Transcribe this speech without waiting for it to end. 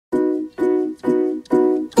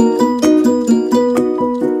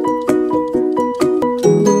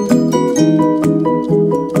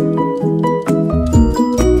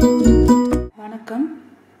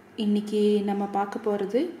பார்க்க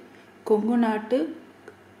போகிறது கொங்குநாட்டு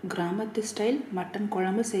கிராமத்து ஸ்டைல் மட்டன்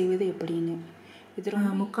குழம்பு செய்வது எப்படின்னு. இது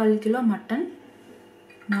 3/4 கிலோ மட்டன்,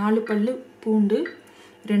 4 பல்லு பூண்டு,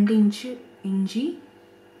 2 இன்ச்சு இஞ்சி,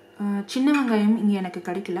 சின்ன வெங்காயம் இங்கே எனக்கு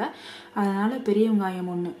கிடைக்கல, அதனால் பெரிய வெங்காயம்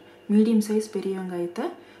 1, மீடியம் சைஸ் பெரிய வெங்காயத்தை,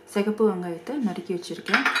 சிகப்பு வெங்காயத்தை நறுக்கி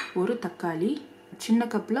வச்சுருக்கேன், ஒரு தக்காளி, சின்ன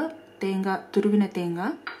கப்பில் தேங்காய், துருவின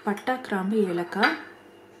தேங்காய், பட்டை, கிராம்பு, ஏலக்காய்,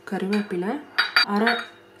 கருவேப்பிலை, அரை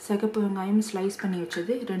சிகப்பு வெங்காயம் ஸ்லைஸ் பண்ணி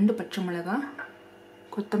வச்சது, 2 பச்சை மிளகாய்,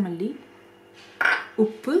 கொத்தமல்லி,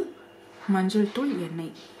 உப்பு, மஞ்சள் தூள்,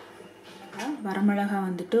 எண்ணெய். வரமிளகாய்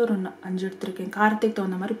வந்துட்டு ஒரு 5 எடுத்துருக்கேன், காரத்துக்கு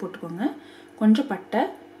தகுந்த மாதிரி போட்டுக்கோங்க. கொஞ்சம் பட்டை,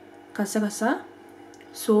 கசகசா,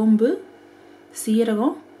 சோம்பு,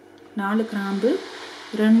 சீரகம், 4 கிராம்பு,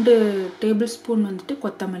 2 டேபிள் ஸ்பூன் வந்துட்டு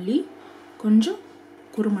கொத்தமல்லி, கொஞ்சம்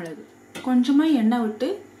குருமிளகு, கொஞ்சமாக எண்ணெய் விட்டு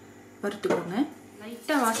வறுத்துக்கோங்க.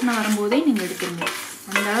 லைட்டாக வாசனை வரும்போதே நீங்கள் எடுத்துருங்க,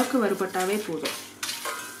 அந்த அளவுக்கு வறுபட்டாவே போதும்.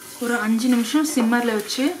 ஒரு 5 நிமிஷம் சிம்மரில்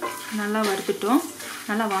வச்சு நல்லா வறுத்துட்டோம்,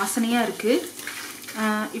 நல்லா வாசனையாக இருக்குது.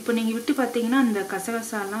 இப்போ நீங்கள் விட்டு பார்த்தீங்கன்னா இந்த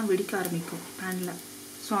கசகசாலாம் வெடிக்க ஆரம்பிக்கும் பேனில்,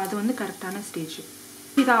 ஸோ அது வந்து கரெக்டான ஸ்டேஜ்.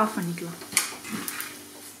 இதை ஆஃப் பண்ணிக்கலாம்.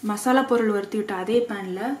 மசாலா பொருள் வறுத்துக்கிட்ட அதே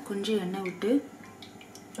பேனில் கொஞ்சம் எண்ணெய் விட்டு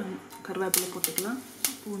கருவேப்பிலை போட்டுக்கலாம்.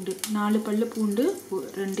 பூண்டு 4 பல்லு பூண்டு,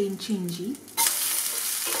 2 இன்ச்சு இஞ்சி,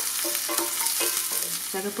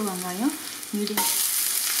 சிகப்பு வெங்காயம், மீடியம்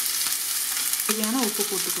தேவையான உப்பு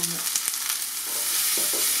போட்டுக்கோங்க.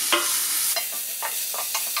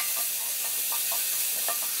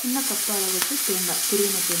 சின்ன கப்பு அளவுக்கு தேங்காய்,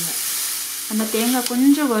 துருவின தேங்காய், அந்த தேங்காய்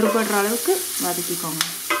கொஞ்சம் வறுபடுற அளவுக்கு வதக்கிக்கோங்க.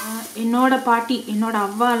 என்னோட பாட்டி, என்னோட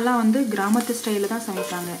அவ்வாலாம் வந்து கிராமத்து ஸ்டைலில் தான்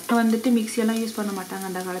சமைப்பாங்க. வந்துட்டு மிக்சியெல்லாம் யூஸ் பண்ண மாட்டாங்க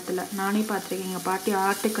அந்த காலத்தில். நானே பார்த்துருக்கேன், எங்கள் பாட்டி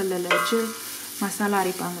ஆட்டுக்கல்லில் வச்சு மசாலா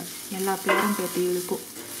அரைப்பாங்க. எல்லா பேரும் பேத்திகளுக்கும்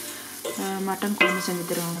மட்டன் குழம்பு செஞ்சு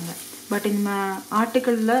தருவாங்க. பட் இந்த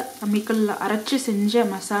ஆட்டுக்கல்லில் அம்மிக்கல்லில் அரைச்சி செஞ்ச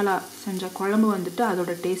மசாலா செஞ்ச குழம்பு வந்துட்டு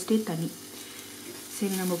அதோட டேஸ்ட்டே தனி.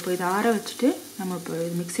 சரி, நம்ம இப்போ இதை ஆற வச்சுட்டு நம்ம இப்போ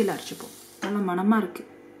மிக்சியில் அரைச்சிப்போம். நல்லா மணமாக இருக்குது.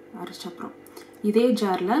 அரைச்ச அப்புறம் இதே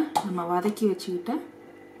ஜாரில் நம்ம வதக்கி வச்சுக்கிட்ட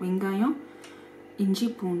வெங்காயம், இஞ்சி,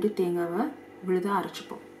 பூண்டு, தேங்காவை விழுதாக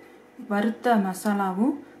அரைச்சிப்போம். வறுத்த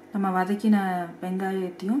மசாலாவும் நம்ம வதக்கின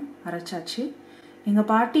வெங்காயத்தையும் அரைச்சாச்சு. எங்கள்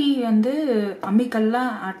பாட்டி வந்து அம்மிக்கல்ல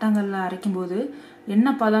ஆட்டாங்கல்ல அரைக்கும்போது என்ன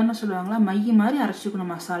பதம்னு சொல்லுவாங்களா, மைய மாதிரி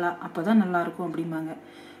அரைச்சிக்கணும் மசாலா, அப்போ தான் நல்லாயிருக்கும் அப்படிம்பாங்க.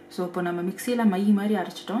 ஸோ இப்போ நம்ம மிக்சியில் மைய மாதிரி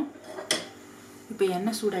அரைச்சிட்டோம். இப்போ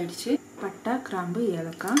எண்ணெய் சூடாயிடுச்சு. பட்டை, கிராம்பு,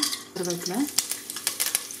 ஏலக்காய், கருவேப்பிலை,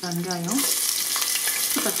 வெங்காயம்,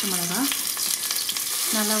 பச்சை மிளகாய்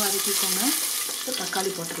நல்லா வதக்கிக்கோங்க. இப்போ தக்காளி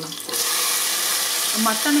போட்டுடலாம்.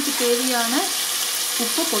 மட்டனுக்கு தேவையான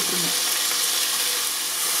உப்பு போட்டுருங்க.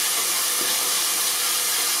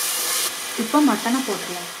 இப்போ மட்டனை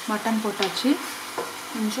போட்டுடலாம். மட்டன் போட்டாச்சு.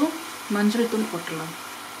 கொஞ்சம் மஞ்சள் தூள் போட்டுடலாம்.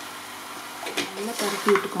 நல்லா பரப்பி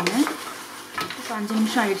விட்டுக்கோங்க. இப்போ 5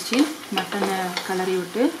 நிமிஷம் ஆயிடுச்சு. மட்டனை கலரி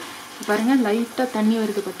விட்டு பாருங்கள், லைட்டாக தண்ணி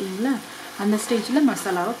வருது பார்த்தீங்களா, அந்த ஸ்டேஜில்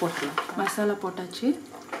மசாலாவை போட்டுடலாம். மசாலா போட்டாச்சு.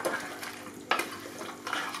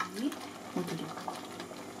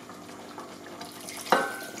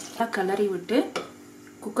 கலரி விட்டு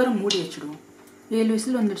குக்கரை மூடி வச்சுடுவோம். 7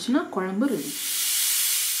 விசில் வந்துடுச்சுன்னா குழம்பு ரெடி.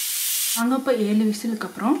 நாங்கள் இப்போ 7 விசிலுக்கு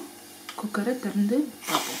அப்புறம் குக்கரை திறந்து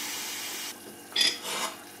பார்ப்போம்.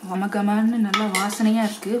 கமகமான்னு நல்லா வாசனையாக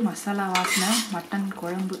இருக்குது, மசாலா வாசனை, மட்டன்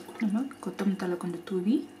குழம்பு. நம்ம கொத்தமல்லி தழை கொஞ்சம்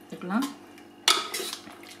தூவி வைக்கலாம்.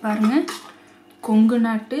 பாருங்கள், கொங்கு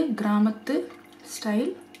நாட்டு கிராமத்து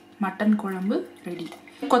ஸ்டைல் மட்டன் குழம்பு ரெடி.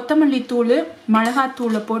 கொத்தமல்லி தூள்,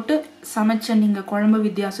 மிளகாத்தூளை போட்டு சமைச்ச நீங்கள் குழம்பு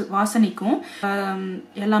வாசனைக்கும்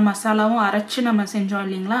எல்லா மசாலாவும் அரைச்சி நம்ம செஞ்சோம்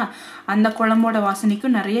இல்லைங்களா, அந்த குழம்போட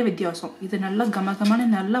வாசனைக்கும் நிறைய வித்தியாசம். இது நல்லா கமகமான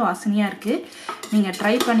நல்ல வாசனையாக இருக்குது. நீங்கள்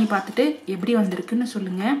ட்ரை பண்ணி பார்த்துட்டு எப்படி வந்திருக்குன்னு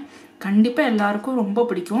சொல்லுங்கள். கண்டிப்பாக எல்லாருக்கும் ரொம்ப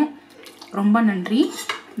பிடிக்கும். ரொம்ப நன்றி.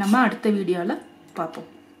 நம்ம அடுத்த வீடியோவில் பார்ப்போம்.